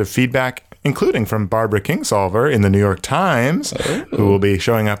positive feedback, including from Barbara Kingsolver in the New York Times, who will be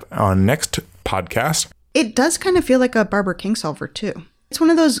showing up on next podcast. It does kind of feel like a Barbara Kingsolver, too. It's one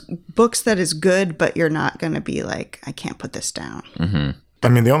of those books that is good, but you're not going to be like, I can't put this down. I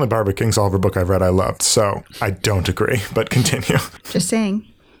mean, the only Barbara Kingsolver book I've read I loved, so I don't agree, but continue. Just saying.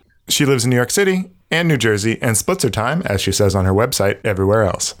 She lives in New York City and New Jersey and splits her time, as she says on her website, everywhere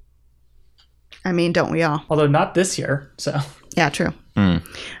else. I mean, don't we all? Although not this year, so. Yeah, true. All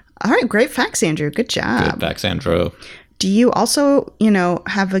right, great facts, Andrew. Good job. Good facts, Andrew. Do you also,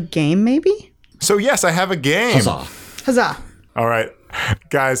 have a game maybe? So yes, I have a game. Huzzah. Huzzah. All right.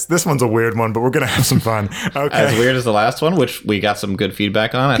 Guys, this one's a weird one, but we're going to have some fun. Okay. As weird as the last one, which we got some good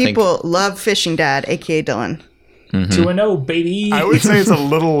feedback on. People love Fishing Dad, a.k.a. Dylan. 2-0, baby. I would say it's a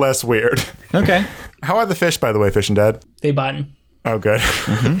little less weird. Okay. How are the fish, by the way, Fishing Dad? They button. Oh, good.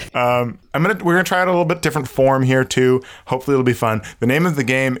 We're gonna try it a little bit different form here too. Hopefully, it'll be fun. The name of the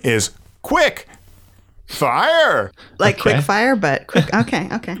game is Quick Fire. Like quick fire, but quick. Okay.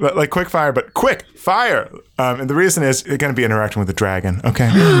 Like quick fire, but quick fire. And the reason is you're going to be interacting with the dragon. Okay.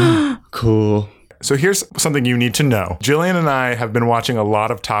 Cool. So here's something you need to know. Jillian and I have been watching a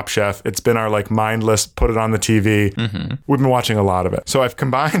lot of Top Chef. It's been our mindless put it on the TV. We've been watching a lot of it. So I've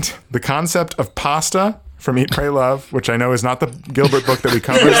combined the concept of pasta from Eat, Pray, Love, which I know is not the Gilbert book that we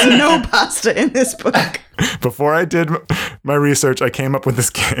covered. There's no pasta in this book. Before I did my research, I came up with this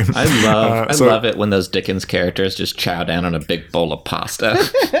game. I love it when those Dickens characters just chow down on a big bowl of pasta.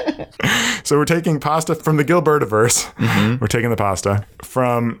 So we're taking pasta from the Gilbertiverse. We're taking the pasta.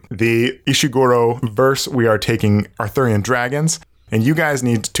 From the Ishiguro verse, we are taking Arthurian dragons. And you guys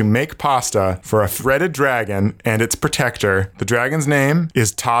need to make pasta for a threaded dragon and its protector. The dragon's name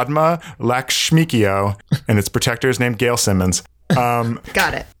is Tadma Lakshmikyo, and its protector is named Gail Simmons.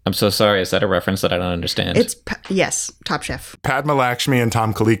 Got it. I'm so sorry. Is that a reference that I don't understand? Yes, Top Chef. Padma Lakshmi and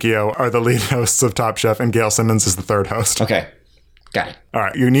Tom Colicchio are the lead hosts of Top Chef, and Gail Simmons is the third host. Okay. Got it. All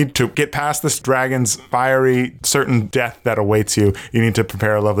right. You need to get past this dragon's fiery, certain death that awaits you. You need to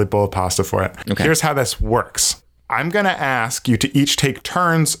prepare a lovely bowl of pasta for it. Okay. Here's how this works. I'm going to ask you to each take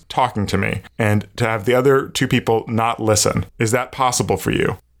turns talking to me and to have the other two people not listen. Is that possible for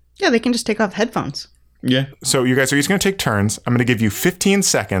you? Yeah, they can just take off headphones. Yeah. So you guys are each going to take turns. I'm going to give you 15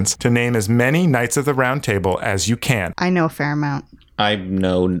 seconds to name as many Knights of the Round Table as you can. I know a fair amount. I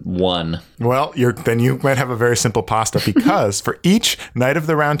know one. Well, then you might have a very simple pasta because for each Knight of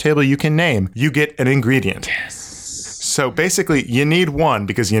the Round Table you can name, you get an ingredient. Yes. So basically, you need one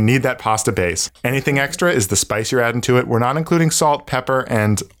because you need that pasta base. Anything extra is the spice you're adding to it. We're not including salt, pepper,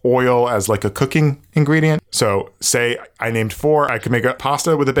 and oil as like a cooking ingredient. So say I named 4, I could make a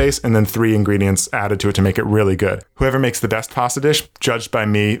pasta with a base and then 3 ingredients added to it to make it really good. Whoever makes the best pasta dish, judged by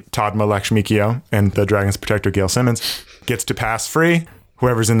me, Tadma Lakshmikyo, and the Dragon's Protector, Gail Simmons, gets to pass free.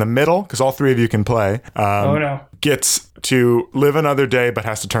 Whoever's in the middle, because all 3 of you can play, gets to live another day but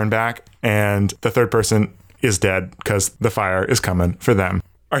has to turn back. And the third person is dead because the fire is coming for them.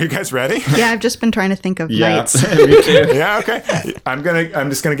 Are you guys ready? Yeah, I've just been trying to think of Yeah, nights. me too. Yeah, okay. I'm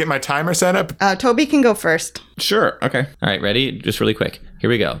just gonna get my timer set up. Toby can go first. Sure. Okay. All right. Ready? Just really quick. Here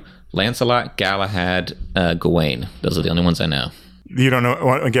we go. Lancelot, Galahad, Gawain. Those are the only ones I know. You don't know?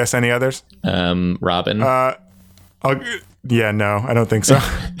 Want to guess any others? Robin. No, I don't think so.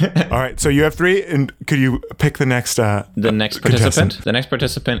 All right, so you have 3, and could you pick the next? the next participant. The next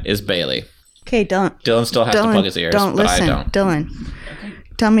participant is Bailey. Okay, don't. Dylan still has to plug his ears, Don't but listen. I don't. Dylan,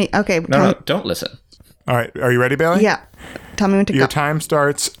 tell me. Okay, No, don't listen. All right, are you ready, Bailey? Yeah, tell me when to Your go. time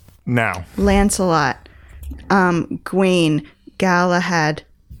starts now. Lancelot, Gawain, Galahad,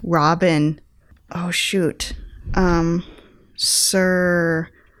 Robin. Oh shoot, Sir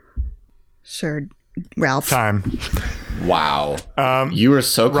Ralph. Time. Wow. You were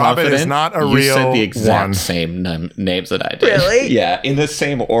so Robin confident. is not a you real said the exact one. same names that I did. Really? Yeah, in the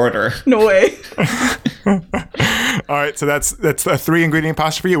same order. No way. All right, so that's a 3-ingredient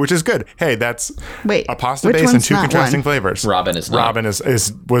pasta for you, which is good. Hey, that's Wait, a pasta which base and one's 2 not contrasting one? flavors. Robin is not. Robin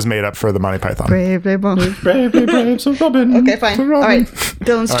was made up for the Monty Python. Brave, brave, brave. Bravely brave, so Robin. Okay, fine. All right,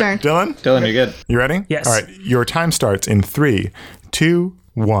 Dylan's turn. Dylan, Dylan, you're good. you ready? Yes. All right, your time starts in 3, 2,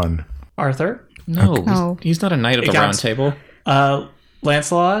 1. Arthur, No, No. he's not a knight of the round counts. table.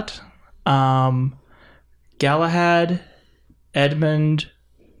 Lancelot, Galahad, Edmund,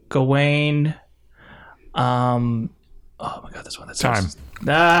 Gawain. Oh my god, this one. That's Time.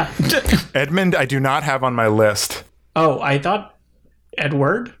 Edmund, I do not have on my list. Oh, I thought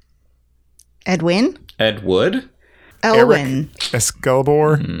Edward. Edwin, Ed Wood? Elwin.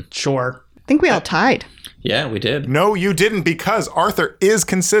 Excalibur. Sure. I think we all tied. Yeah, we did. No, you didn't, because Arthur is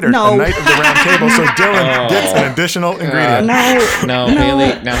considered No. a knight of the round table, so Dylan gets an additional ingredient. No, No, Bailey,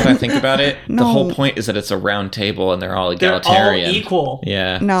 now that I think about it, the No. whole point is that it's a round table and they're all They're all egalitarian. equal.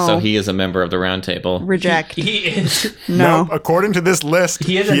 Yeah. No. So he is a member of the round table. reject. He is. No. According to this list,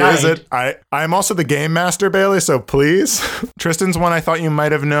 He is a knight. it. I'm also the game master, Bailey, so please. Tristan's one I thought you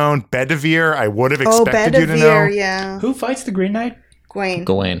might have known. Bedivere, I would have Oh, expected you to know. Bedivere, yeah. Who fights the Green Knight? Gawain.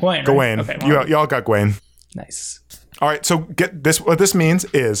 Gawain. Gawain. Right? Gawain. Okay, well, Y'all got Gawain. nice. All right, so get this. What this means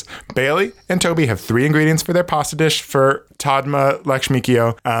is Bailey and Toby have 3 ingredients for their pasta dish for Tadma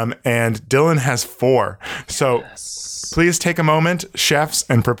Lakshmikyo, and Dylan has 4. So please take a moment, chefs,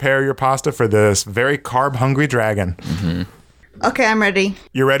 and prepare your pasta for this very carb-hungry dragon. Okay, I'm ready.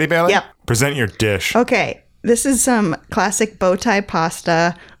 You ready, Bailey? Yep. Present your dish. Okay, this is some classic bow tie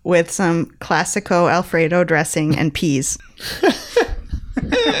pasta with some classico Alfredo dressing and peas.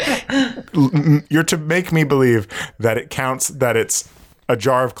 You're to make me believe that it counts that it's a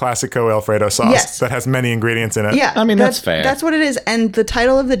jar of Classico Alfredo sauce Yes. that has many ingredients in it. Yeah, I mean, that's fair. That's what it is. And the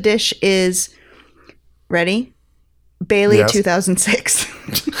title of the dish is, ready? Bailey Yes. 2006.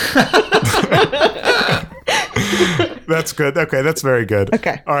 That's good. Okay, that's very good.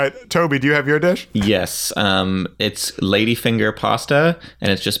 Okay. All right, Toby, do you have your dish? Yes. It's ladyfinger pasta, and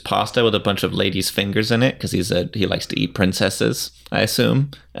it's just pasta with a bunch of ladies' fingers in it because he likes to eat princesses, I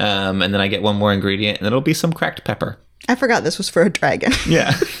assume. And then I get one more ingredient, and it'll be some cracked pepper. I forgot this was for a dragon.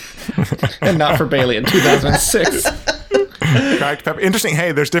 Yeah. And not for Bailey in 2006. Cracked pepper. Interesting.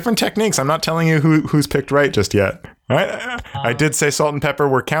 Hey, there's different techniques. I'm not telling you who's picked right just yet. All right. I did say salt and pepper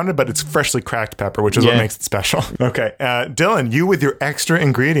were counted, but it's freshly cracked pepper, which is what Yeah. makes it special. Okay. Dylan, you with your extra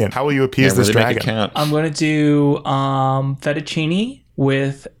ingredient. How will you appease this Really make it dragon? count. I'm going to do fettuccine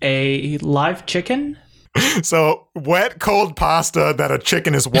with a live chicken So wet, cold pasta that a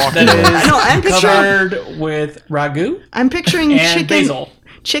chicken is walking that in. is No, I'm picturing- covered with ragu I'm picturing and basil.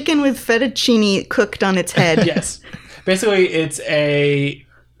 chicken with fettuccine cooked on its head. Yes. Basically, it's a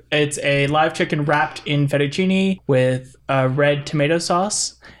live chicken wrapped in fettuccine with red tomato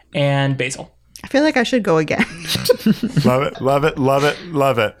sauce and basil. I feel like I should go again. Love it, love it, love it,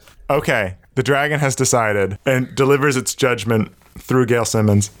 love it. Okay, the dragon has decided and delivers its judgment through Gail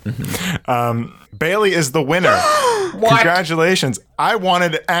Simmons. Bailey is the winner. Congratulations. I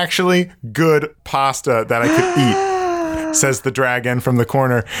wanted actually good pasta that I could eat, says the dragon from the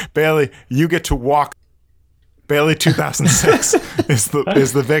corner. Bailey, you get to walk. Bailey 2006 is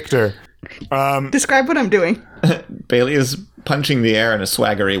the victor. Describe what I'm doing. Bailey is punching the air in a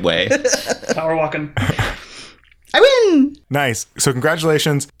swaggery way. Power walking. I win. Nice. So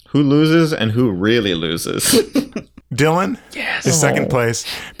congratulations. Who loses and who really loses? Dylan is second place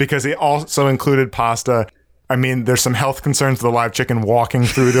because he also included pasta. I mean, there's some health concerns with the live chicken walking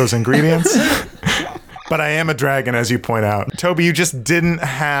through those ingredients. But I am a dragon, as you point out. Toby, you just didn't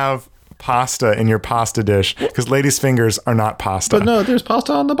have pasta in your pasta dish because ladies' fingers are not pasta. But no, there's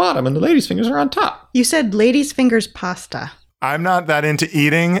pasta on the bottom and the ladies' fingers are on top. You said ladies' fingers pasta. I'm not that into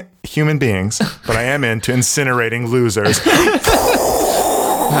eating human beings, but I am into incinerating losers.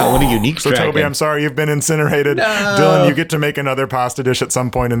 Wow, what a unique So, dragon. Toby, I'm sorry you've been incinerated. Dylan, you get to make another pasta dish at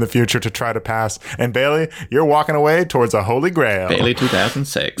some point in the future to try to pass. And Bailey, you're walking away towards a holy grail. Bailey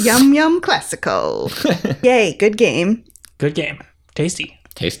 2006. Yum yum classical. Yay, good game. Good game. Tasty.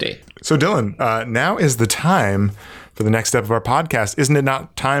 Tasty. So, Dylan, now is the time for the next step of our podcast. Isn't it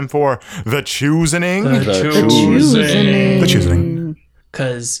not time for the choosening? The choosening.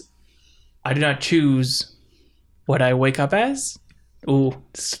 Because I do not choose what I wake up as. Ooh,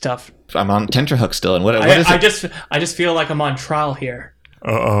 this is tough. I'm on tenterhook still. And what is it? I just feel like I'm on trial here.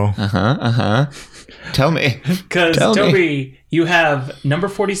 Uh-oh. Tell me. Because, Tell me. Toby, you have number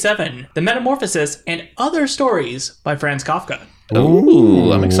 47, The Metamorphosis and Other Stories by Franz Kafka.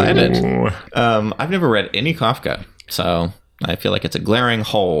 Ooh, I'm excited. I've never read any Kafka, so I feel like it's a glaring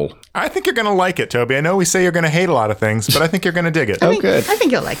hole. I think you're going to like it, Toby. I know we say you're going to hate a lot of things, but I think you're going to dig it. Good. I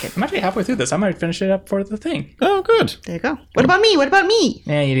think you'll like it. I'm actually halfway through this. I might finish it up for the thing. Oh, good. There you go. What about me? What about me?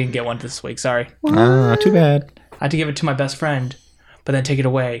 Yeah, you didn't get one this week. Sorry. Too bad. I had to give it to my best friend, but then take it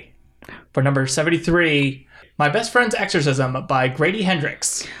away. For number 73, My Best Friend's Exorcism by Grady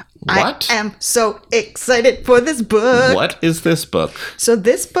Hendrix. What? I am so excited for this book. What is this book? So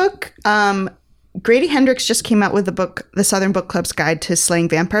this book, Grady Hendrix just came out with the book, The Southern Book Club's Guide to Slaying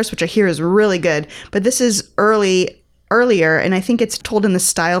Vampires, which I hear is really good. But this is earlier, and I think it's told in the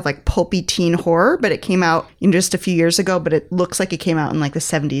style of like pulpy teen horror, but it came out just a few years ago, but it looks like it came out in like the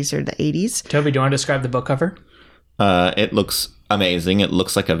 70s or the 80s. Toby, do you want to describe the book cover? It looks amazing. It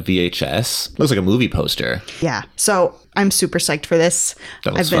looks like a VHS. Looks like a movie poster. Yeah, so I'm super psyched for this.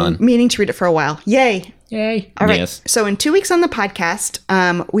 That looks I've been fun. meaning to read it for a while. Yay. Yay. All right. Yes. So in 2 weeks on the podcast,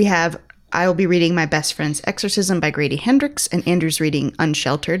 I will be reading My Best Friend's Exorcism by Grady Hendrix, and Andrew's reading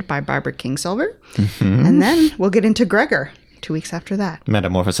Unsheltered by Barbara Kingsolver. And then we'll get into Gregor 2 weeks after that.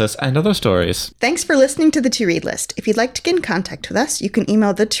 Metamorphosis and Other Stories. Thanks for listening to the To Read List. If you'd like to get in contact with us, you can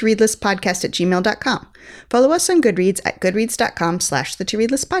email the To Read List podcast at gmail.com. Follow us on Goodreads at goodreads.com/the To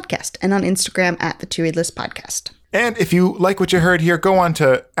Read List podcast and on Instagram at the To Read List podcast. And if you like what you heard here, go on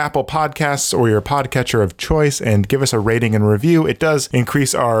to Apple Podcasts or your podcatcher of choice and give us a rating and review. It does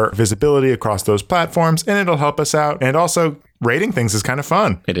increase our visibility across those platforms, and it'll help us out. And also, rating things is kind of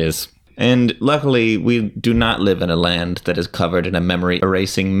fun. It is. And luckily, we do not live in a land that is covered in a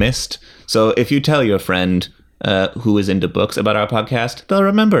memory-erasing mist. So if you tell your friend who is into books about our podcast, they'll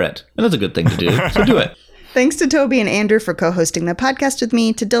remember it. And that's a good thing to do, so do it. Thanks to Toby and Andrew for co-hosting the podcast with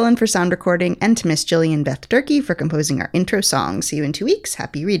me, to Dylan for sound recording, and to Miss Jillian Beth Durkee for composing our intro song. See you in 2 weeks.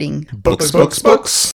 Happy reading. Books.